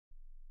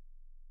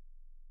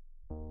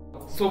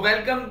So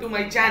welcome to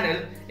my channel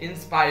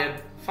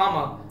Inspired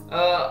Pharma.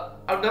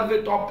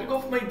 The topic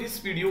of this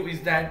video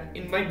is that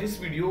this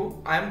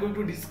video I am going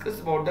to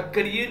discuss about the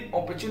career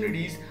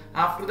opportunities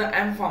after the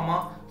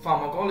M.pharma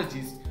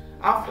pharmacologies.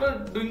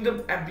 After doing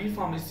the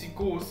M.pharmacy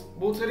course,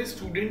 बहुत सारे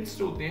students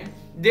होते हैं,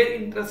 they're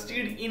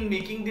interested in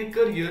making their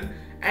career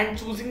and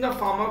choosing the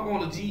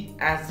pharmacology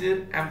as their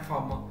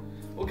M.pharma,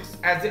 okay,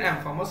 as their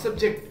M.pharma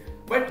subject.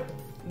 But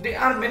they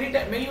are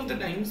many of the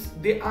times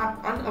they are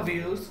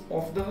unaware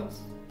of the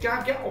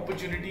क्या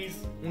opportunities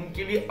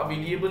उनके लिए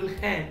available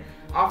हैं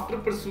after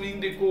pursuing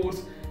the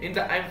course in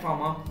the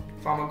M.pharma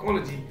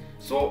pharmacology.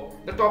 So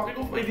the topic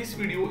of this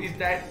video is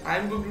that I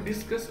am going to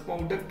discuss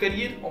about the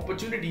career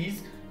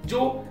opportunities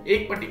जो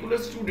एक particular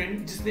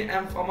student जिसने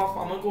M.pharma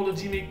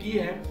pharmacology में की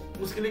है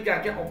उसके लिए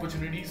क्या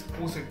अपॉर्चुनिटीज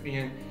हो सकती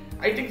हैं.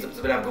 आई थिंक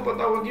सबसे पहले आपको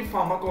पता होगा कि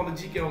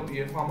फार्माकोलॉजी क्या होती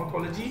है.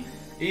 फार्माकोलॉजी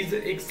इज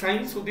एक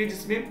साइंस होती है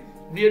जिसमें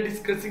we are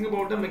discussing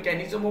about the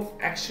mechanism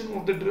of action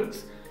of the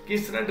drugs,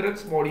 किस तरह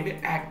ड्रग्स बॉडी में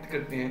एक्ट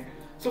करते हैं.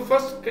 So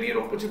first career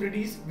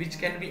opportunities which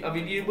can be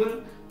available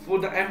for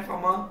the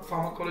M.pharma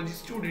pharmacology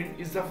student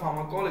is the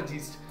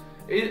pharmacologist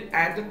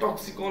and the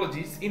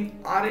toxicologist in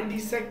R&D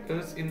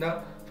sectors in the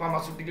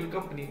pharmaceutical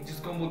company,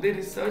 जिसको हम बोलते हैं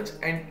research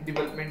and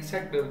development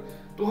sector.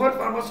 तो हर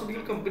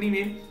pharmaceutical company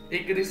में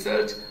एक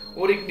research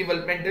और एक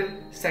developmental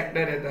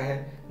sector रहता है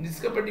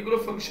जिसका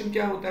पर्टिकुलर फंक्शन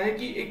क्या होता है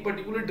कि एक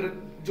पर्टिकुलर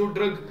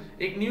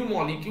ड्रग एक न्यू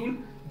मॉलिक्यूल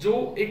जो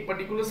एक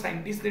पर्टिकुलर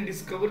साइंटिस्ट ने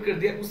डिस्कवर कर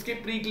दिया उसके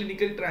प्री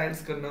क्लिनिकल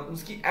ट्रायल्स करना,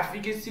 उसकी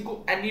एफिकेसी को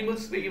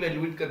एनिमल्स पे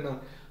इवैल्यूएट करना.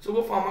 सो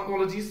वो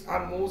pharmacologist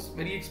are most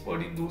very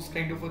expert in those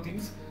kind of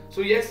things.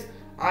 So yes,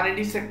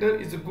 R&D sector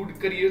is a good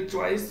career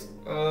choice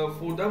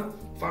for the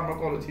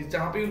pharmacologist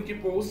जहाँ पे उनकी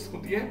पोस्ट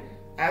होती है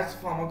as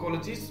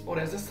pharmacologist or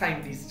as a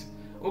scientist.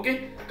 Okay,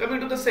 coming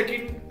to the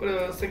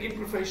second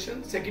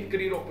profession, second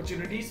career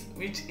opportunities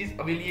which is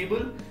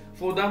available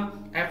for the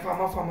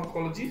M.pharma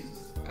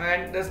pharmacologist,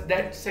 and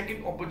that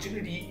second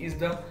opportunity is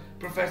the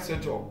professor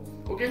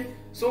job. Okay,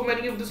 so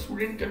many of the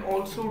students can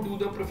also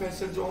do the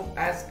professor job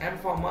as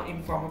M.pharma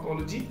in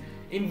pharmacology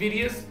in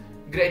various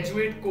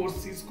graduate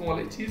courses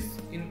colleges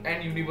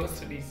and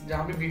universities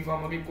जहाँ पे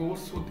B.pharma के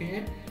course होते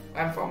हैं,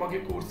 M.pharma के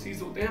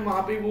courses होते हैं,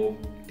 वहाँ पे वो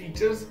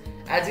teachers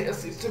as a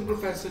assistant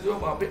professor जो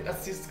वहाँ पे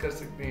असिस्ट कर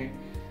सकते हैं.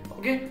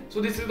 Okay,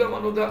 so this is the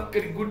one of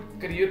the good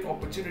career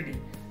opportunity.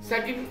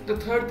 Second, the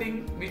third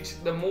thing which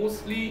the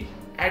mostly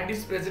at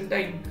this present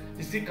time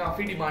जिसकी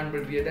काफी डिमांड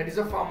बढ़ रही है, that is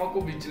a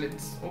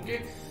pharmacovigilance. Okay,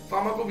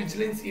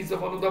 pharmacovigilance is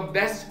one of the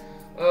best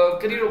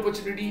career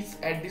opportunities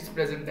at this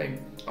present time.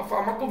 अब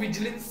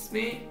pharmacovigilance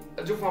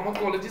में जो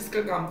pharmacologist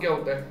का काम क्या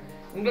होता है,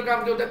 उनका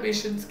काम क्या होता है,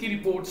 पेशेंट्स की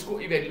रिपोर्ट्स को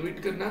इवैल्यूएट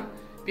करना,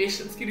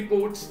 पेशेंट्स की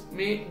रिपोर्ट्स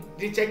में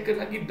ये चेक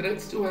करना कि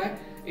ड्रग्स जो है,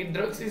 इन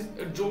ड्रग्स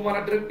जो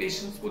हमारा ड्रग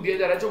पेशेंट्स को दिया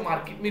जा रहा है जो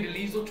मार्केट में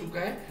रिलीज हो चुका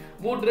है,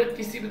 वो ड्रग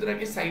किसी भी तरह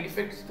के साइड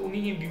इफेक्ट्स तो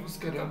नहीं इंड्यूस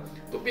कर रहा.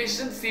 तो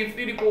पेशेंट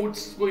सेफ्टी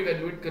रिपोर्ट्स को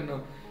इवैल्यूएट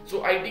करना.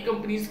 सो आईटी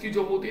कंपनीज की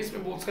जॉब होती है,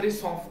 इसमें बहुत सारे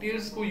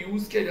सॉफ्टवेयर्स को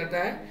यूज किया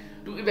जाता है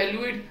to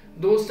evaluate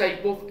those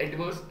type of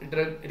adverse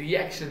drug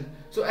reaction.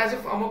 So as a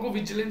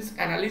pharmacovigilance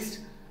analyst,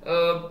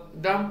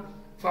 the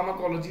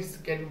pharmacologist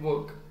can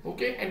work,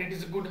 okay, and it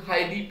is a good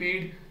highly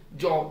paid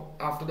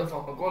job after the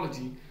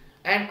pharmacology.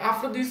 And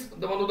after this,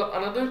 the one of the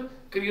another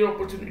career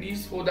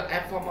opportunities for the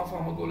M.pharma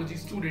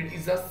pharmacology student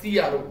is a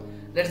CRO,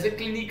 that is a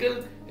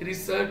clinical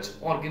research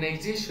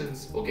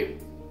organizations. Okay,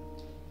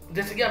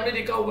 जैसे कि आपने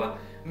देखा होगा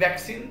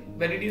vaccine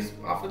when it is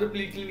after the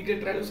clinical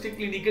trial, उसके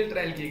clinical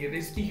trial किए गए थे,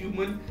 इसकी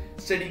ह्यूमन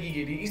स्टडी की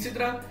गई थी. इसी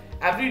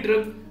तरह every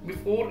drug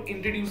before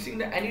introducing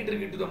the any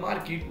drug into the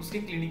market उसके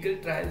क्लिनिकल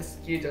ट्रायल्स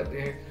किए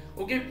जाते हैं.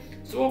 Okay,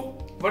 so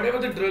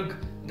whatever the drug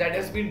that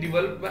has been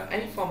developed by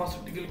any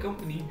pharmaceutical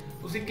company,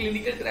 उसे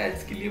क्लिनिकल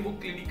ट्रायल्स के लिए वो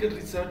क्लिनिकल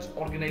रिसर्च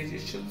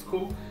ऑर्गेनाइजेशंस को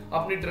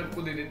अपने ड्रग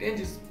को दे देते हैं,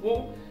 जिसको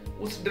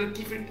उस ड्रग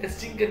की फिर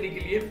टेस्टिंग करने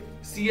के लिए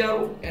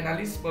CRO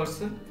analyst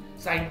person,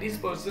 scientist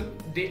person,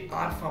 they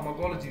are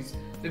pharmacologists.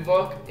 They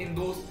work in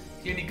those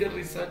clinical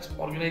research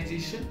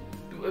organization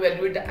to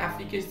evaluate the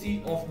efficacy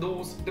of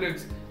those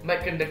drugs by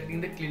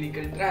conducting the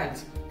clinical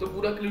trials. तो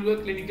पूरा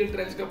clinical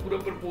trials का पूरा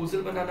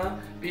proposal बनाना,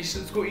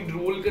 patients को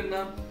enroll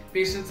करना,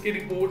 patients के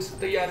reports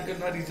तैयार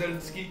करना,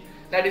 results की,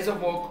 that is a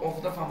work of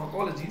the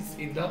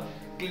pharmacologists in the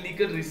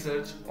clinical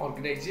research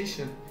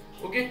organization.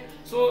 Okay,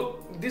 so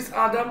these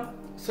are the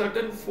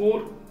certain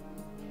 4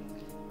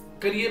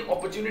 career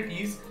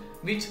opportunities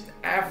which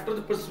after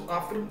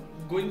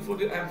going for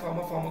the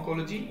M.pharma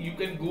pharmacology you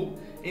can go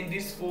in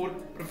these 4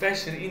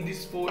 profession, in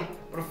these 4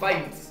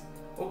 profiles.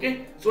 Okay,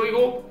 so I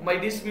hope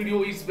this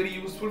video is very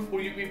useful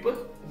for you people,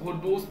 for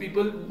those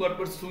people who are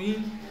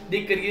pursuing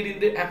their career in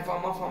the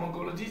M.pharma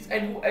pharmacology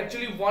and who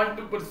actually want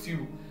to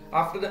pursue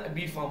after the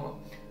B.pharma.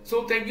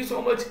 So thank you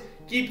so much,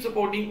 keep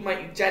supporting my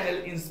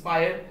channel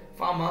Inspire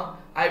Pharma.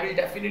 I will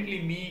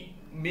definitely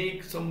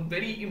make some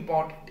very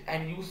important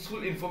and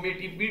useful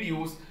informative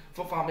videos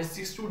for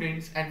pharmacy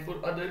students and for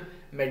other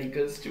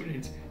medical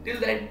students. Till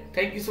then,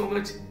 thank you so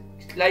much.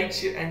 Like,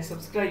 share and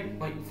subscribe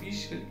my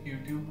official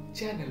YouTube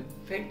channel.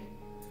 Thank you.